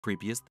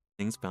Creepiest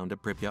things found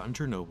at Pripyat and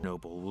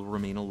Chernobyl will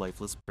remain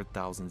lifeless for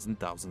thousands and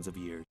thousands of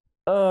years.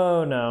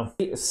 Oh no.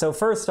 So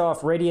first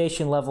off,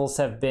 radiation levels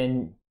have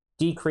been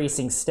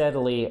decreasing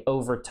steadily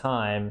over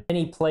time.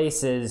 Many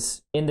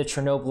places in the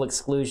Chernobyl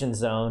exclusion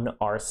zone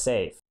are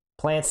safe.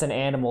 Plants and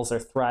animals are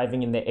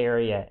thriving in the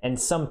area, and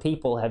some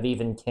people have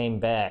even came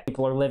back.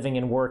 People are living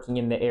and working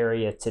in the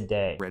area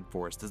today. Red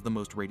Forest is the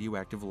most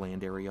radioactive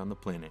land area on the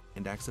planet,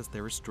 and access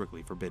there is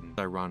strictly forbidden. It's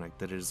ironic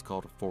that it is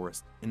called a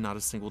forest, and not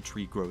a single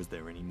tree grows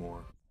there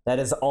anymore. That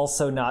is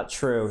also not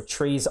true.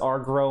 Trees are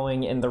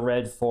growing in the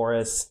Red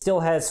Forest.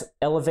 Still has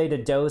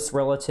elevated dose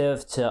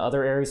relative to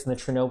other areas in the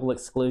Chernobyl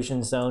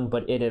exclusion zone,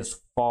 but it is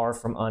far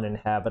from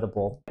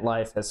uninhabitable.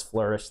 Life has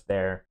flourished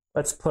there.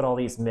 Let's put all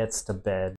these myths to bed.